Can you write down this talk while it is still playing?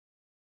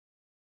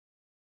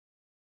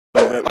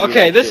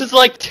Okay, this is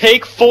like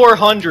take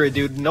 400,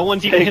 dude. No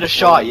one's even hit a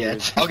shot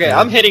yet. Okay,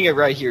 I'm hitting it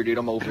right here, dude.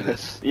 I'm over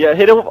this. Yeah,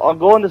 hit him. I'll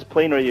go on this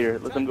plane right here.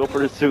 Let them go for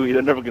the Sui.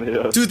 They're never gonna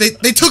hit us. Dude,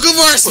 they took over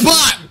our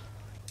spot!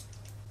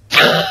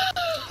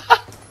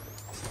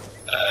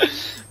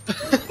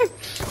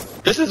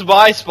 This is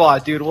my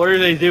spot, dude. What are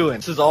they doing?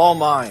 This is all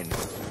mine.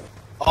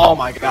 Oh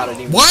my god, I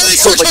didn't even. Why are they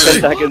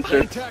switching?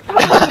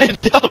 I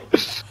don't.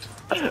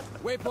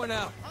 Waypoint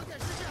out.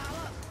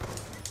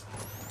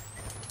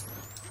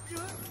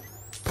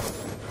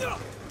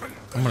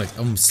 I'm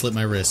gonna slit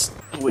my wrist.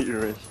 Slit your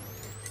wrist.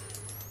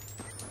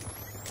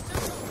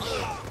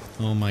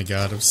 Oh my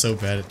god, I'm so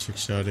bad at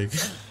trick-shotting.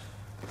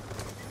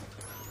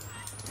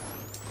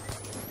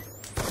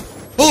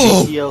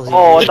 Oh!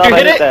 Oh, I thought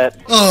I hit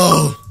that.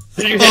 Oh!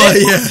 Did you hit Oh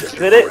it? yeah!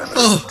 Hit it?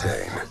 Oh!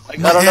 I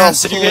don't know.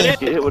 Asshole. Did you hit it?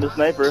 Get hit with a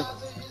sniper.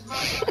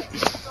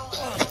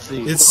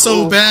 It's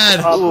so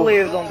bad!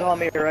 Please don't tell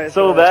me right.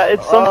 So bad.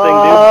 It's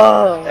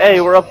something, dude.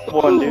 Hey, we're up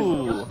 1,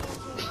 dude.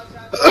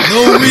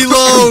 No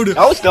reload!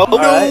 That was dope.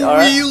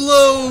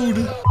 Reload!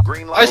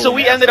 Alright, so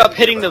we ended up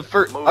hitting the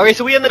first. Okay,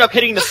 so we ended up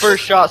hitting the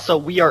first shot, so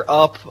we are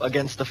up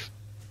against the.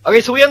 Okay,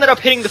 so we ended up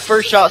hitting the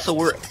first shot, so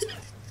we're.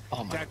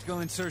 Oh my. Tactical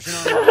insertion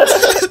on.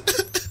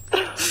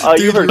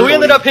 You heard So we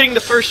ended Cody. up hitting the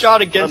first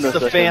shot against I'm the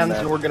the second fans, man.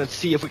 and we're gonna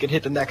see if we can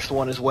hit the next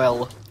one as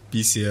well.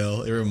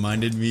 BCL, it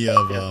reminded me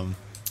of,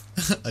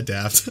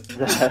 Adapt.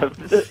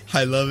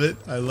 I love it,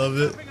 I love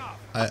it.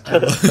 I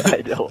love it.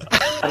 I know.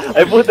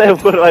 I put that in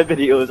one of my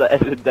videos. I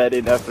edited that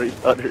in after he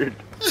stuttered.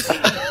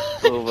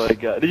 Oh my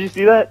god. Did you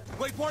see that?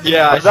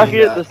 Yeah, I'm I back seen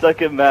here at the that.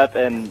 second map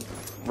and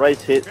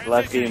Rice hit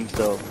last game,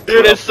 so.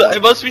 Dude,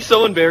 it must be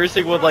so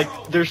embarrassing when like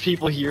there's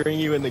people hearing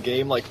you in the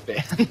game like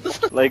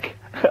fans. Like.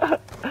 I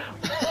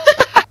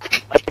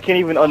can't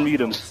even unmute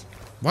him.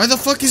 Why the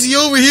fuck is he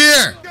over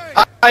here?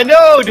 I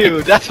know,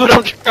 dude. That's what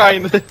I'm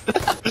trying.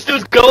 This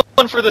dude's going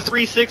for the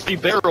 360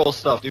 barrel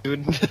stuff,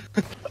 dude.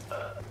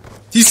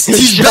 He's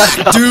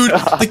back, dude!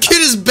 The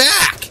kid is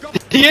back!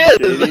 He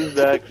is. He's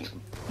back.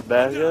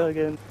 Back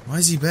again. Why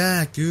is he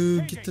back,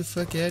 dude? Get the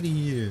fuck out of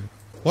here.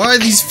 Why are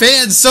these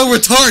fans so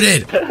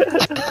retarded?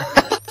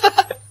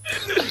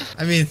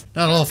 I mean,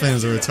 not all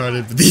fans are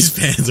retarded, but these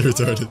fans are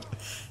retarded.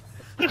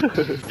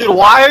 Dude,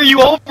 why are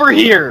you over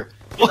here?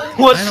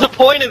 What's the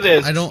point of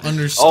this? I don't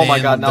understand Oh my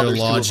God, now their there's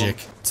two of logic.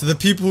 To the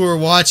people who are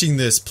watching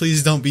this,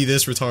 please don't be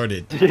this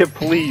retarded. Yeah,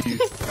 please.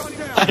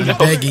 I'm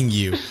begging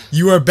you.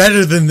 You are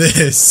better than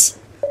this.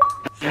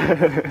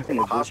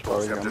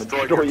 Hostiles have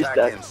destroyed your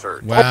tac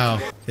insert. Wow.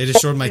 They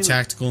destroyed my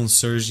tactical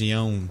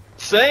insurgent.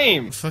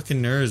 Same.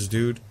 Fucking nerds,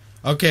 dude.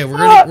 Okay, we're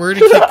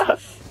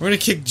gonna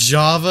kick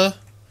Java.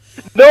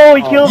 No,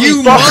 he killed me.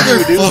 You Fuck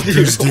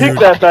motherfuckers, Kick dude.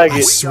 that I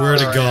faggot. swear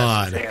to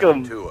God. Kick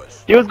him.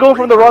 He was going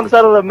from the wrong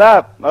side of the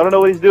map. I don't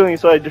know what he's doing,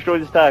 so I destroyed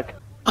his tac.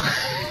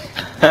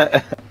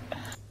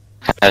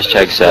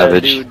 Hashtag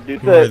savage.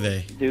 Dude, Who are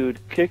they? Dude,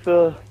 kick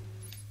the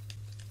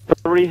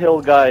 3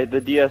 hill guy, the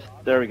DS.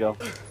 There we go.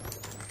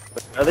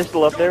 Are they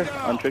still up there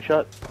on trick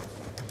shot?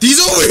 He's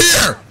over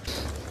here!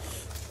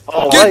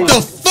 Oh, Get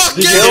the fuck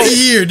out of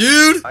here,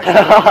 dude!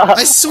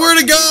 I swear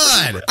to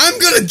God! I'm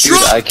gonna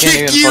drop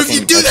kick you if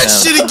you do that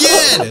shit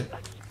again!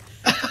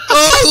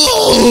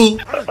 Oh!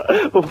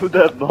 Oh,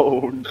 that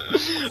bone.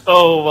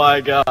 Oh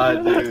my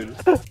God, dude.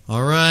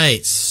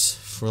 Alright,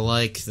 for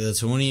like the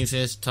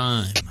 25th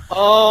time.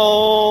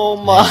 Oh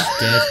my.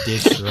 Death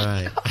dish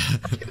right.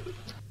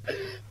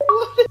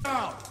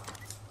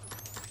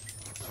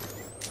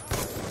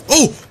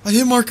 Oh! A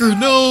hit marker,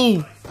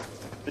 no!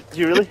 Did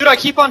you really? Dude, I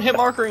keep on hit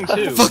markering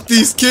too. Fuck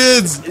these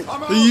kids! They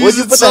What'd use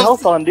you it put the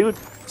health on, dude?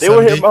 They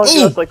were hitting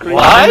us like crazy.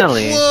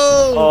 Finally.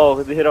 Whoa!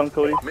 Oh, they hit on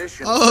Cody.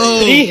 Oh!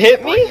 Did he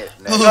hit me? You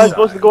guys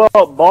supposed to go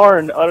out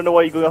barn. I don't know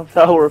why you go out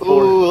tower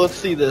for. Ooh, let's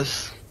see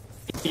this.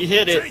 He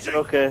hit it.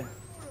 Okay.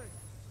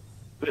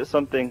 Get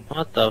something.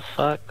 What the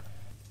fuck?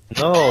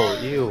 No,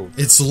 you.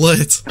 It's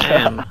lit.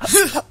 Damn.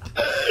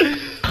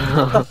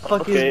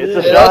 Okay,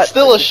 it's a Yeah, shot. it's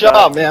still a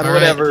shot, man. Alright,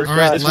 Whatever.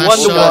 alright, It's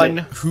last 1-1.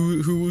 shot.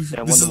 Who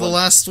Yeah, this is the 1-1.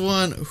 last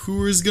one.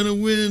 Who is gonna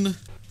win?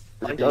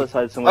 Like the other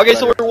side, so much Okay,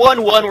 so better. we're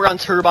 1-1. We're on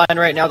turbine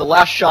right now. The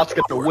last shot's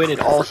gonna win it.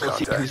 Also,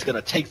 see who's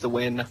gonna take the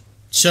win.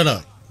 Shut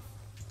up.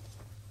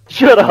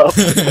 Shut up.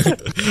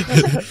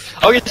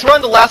 Okay, so we're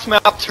on the last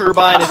map.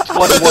 Turbine. It's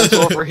 1-1.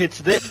 So whoever hits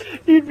this.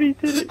 He beat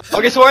it.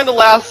 Okay, so we're on the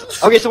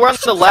last. Okay, so we're on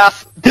the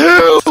last.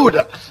 Dude. So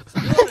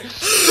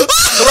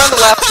we're on the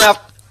last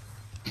map.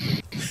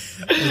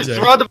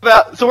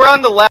 So we're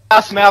on the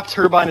last map.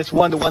 Turbine is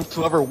 1-1.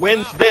 So whoever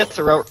wins this,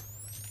 or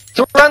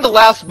so we're on the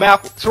last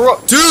map. So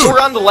we're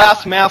on the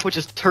last map, which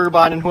is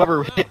Turbine, and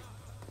whoever hit.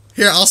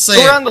 Here, I'll say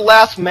So we're it. on the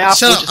last map,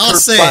 Shut which up, is I'll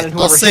say Turbine, it, and I'll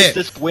whoever say hits it.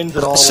 this wins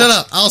it all. Shut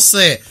up, I'll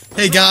say it.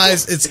 Hey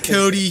guys, it's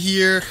Cody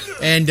here,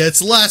 and it's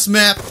the last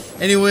map.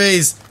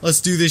 Anyways,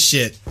 let's do this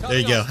shit. There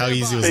you go, how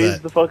easy was Phase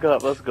that? the fuck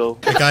up. Let's go.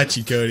 I got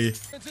you, Cody.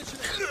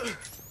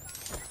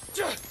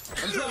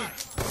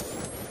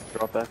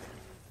 Drop back.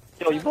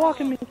 Yo, you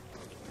blocking me?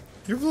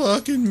 You're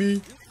blocking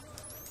me.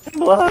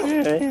 You're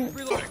blocking me.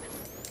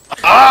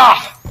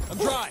 Ah! I'm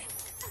dry.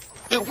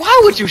 Dude,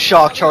 why would you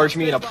shock charge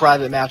me in a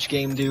private match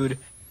game, dude?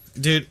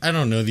 Dude, I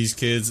don't know these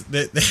kids.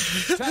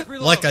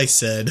 Like I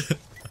said,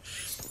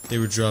 they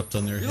were dropped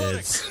on their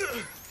heads.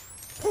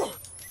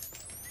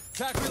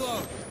 Attack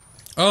reload.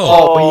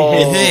 Oh,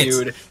 he it hit, hit.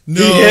 dude.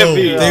 No, He hit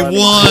me. they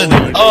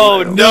won.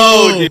 Oh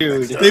no,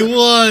 dude. They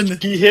won.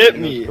 He hit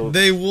me.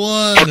 They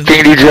won.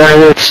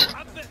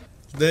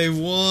 They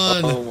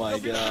won. Oh my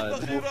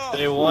god.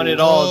 They won it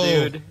all,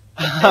 dude.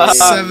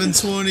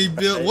 720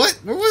 bill. What?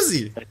 Where was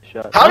he?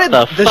 How did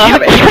the does he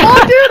have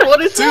aim, dude?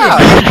 What is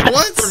that?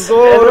 What?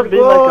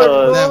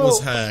 That was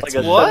hacked.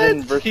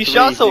 What? He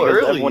shot so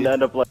early.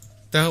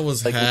 That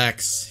was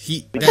hacks.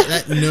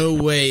 That no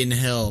way in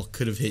hell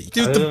could have hit you.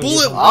 Dude, the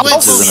bullet went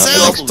This isn't an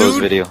south, exposed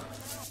dude. video.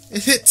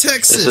 It hit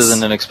Texas. This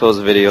isn't an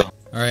exposed video.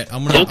 Alright,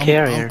 I'm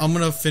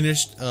gonna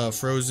finish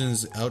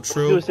Frozen's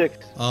outro.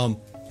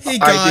 Hey Alright,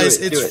 guys,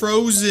 do it. it's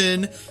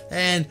Frozen,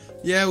 and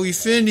yeah, we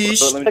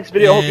finished. Next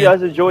video, hope you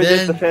guys enjoyed this.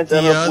 then The fans the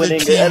ended up other winning.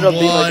 It team ended up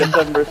being like a won,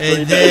 7 versus 3.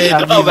 and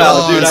then Oh,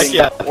 wow, dude, I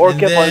can't. Or and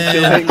kept on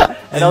then- killing.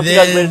 And also,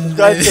 guys, made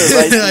subscribe to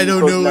the right. I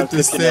don't know what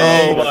to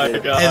say. Oh my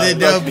god. And then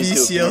now Must be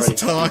BCL's too,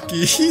 talking.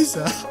 He's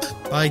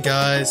out. Bye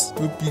guys.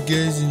 Hope you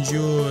guys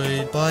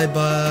enjoyed. Bye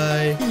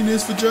bye.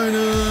 Penis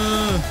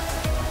vagina.